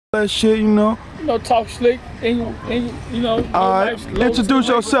that shit, you know. You know, talk slick, and you know. Alright, introduce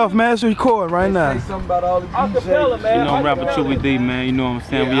yourself, man. It's recording right now. Say something about all the DJs. You know, rapper Chewy D, man. You know what I'm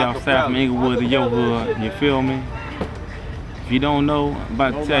saying? We outside from Inglewood to your hood. You feel me? If you don't know, I'm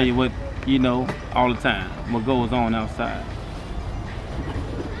about to tell you what, you know, all the time, what goes on outside.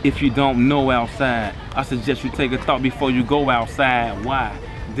 If you don't know outside, I suggest you take a thought before you go outside. Why?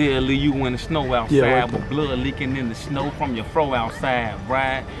 They'll leave you in the snow outside with blood leaking in the snow from your fro outside,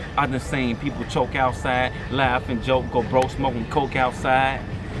 right? I done seen people choke outside, laugh and joke, go bro smoking coke outside.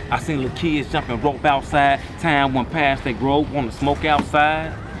 I seen little kids jumping rope outside, time went past they grow, wanna smoke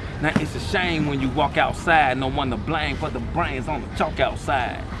outside. Now it's a shame when you walk outside, no one to blame for the brains on the chalk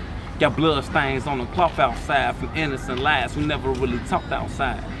outside. Got blood stains on the cloth outside from innocent lives who never really talked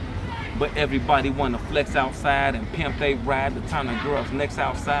outside. But everybody wanna flex outside and pimp they ride to turn the girls' necks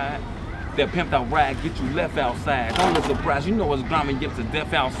outside. That pimped out ride get you left outside. Don't look surprised, you know it's grimy get to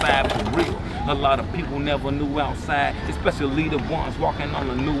death outside for real. A lot of people never knew outside, especially the ones walking on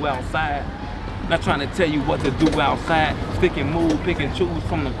the new outside. Not trying to tell you what to do outside, stick and move, pick and choose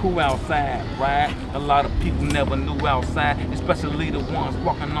from the crew outside, right? A lot of people never knew outside, especially the ones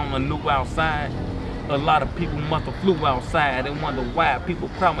walking on the new outside. A lot of people must have flew outside and wonder why people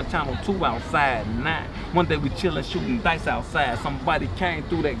crowding Channel 2 outside. Nah, one day we chillin' shooting dice outside. Somebody came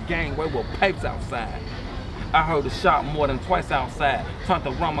through that gangway with pipes outside. I heard a shot more than twice outside. Turned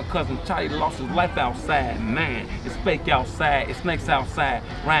around my cousin Charlie lost his life outside. Man, it's fake outside, it's snakes outside.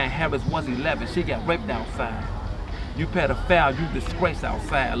 Ryan Harris was 11, she got raped outside. You pedophile, you disgrace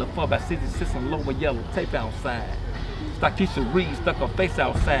outside. Look for about 66 and lower yellow tape outside. Keisha Reed stuck her face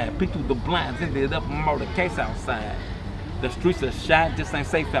outside, peeked through the blinds, ended up a murder case outside. The streets are shot, just ain't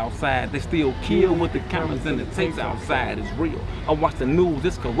safe outside. They still kill with the cameras and the tapes outside. It's real. I watch the news,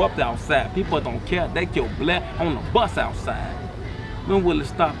 it's corrupt outside. People don't care, they kill black on the bus outside. When will it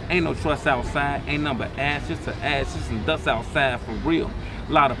stop? Ain't no trust outside. Ain't nothing but ashes to ashes and dust outside for real.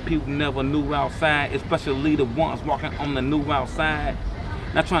 A lot of people never knew outside, especially the ones walking on the new outside.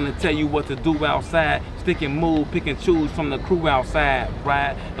 Not trying to tell you what to do outside, stick and move, pick and choose from the crew outside,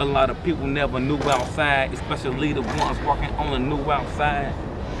 right? A lot of people never knew outside, especially the ones walking on the new outside.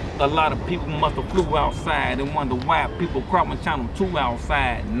 A lot of people must have flew outside and wonder why people cropping Channel 2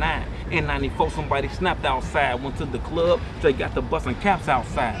 outside. Nah, in 94 somebody snapped outside, went to the club, they got the busting caps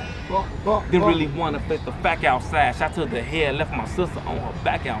outside. Didn't really want to face the fact outside. Shot to the head, left my sister on her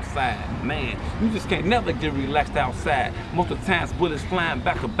back outside. Man, you just can't never get relaxed outside. Most of the times bullets flying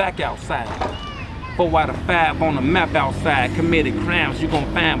back to back outside. 4 out of 5 on the map outside. Committed crimes, you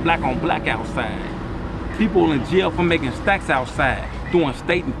gon' find black on black outside. People in jail for making stacks outside. Doing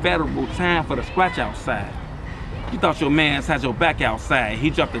state and federal time for the scratch outside. You thought your mans had your back outside. He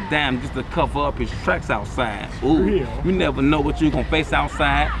dropped a dime just to cover up his tracks outside. Ooh, you never know what you gonna face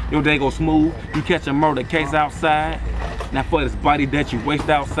outside. Your day go smooth, you catch a murder case outside. Now for this body that you waste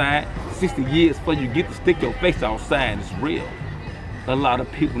outside, 60 years before you get to stick your face outside. It's real. A lot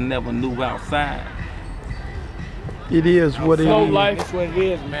of people never knew outside. It is what it is. Lowelife. That's what it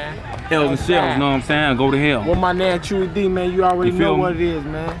is, man. Hells and shells, know what I'm saying? Go to hell. With my name Chewy D, man, you already know me? what it is,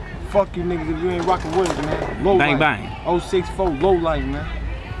 man. Fuck you niggas if you ain't rocking with us, man. Low Bang life. bang. 064 Lowelife, man.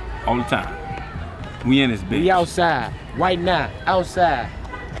 All the time. We in this bitch. We outside. Right now. Outside.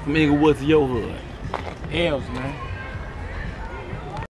 From Inglewood to your hood. Hells, man.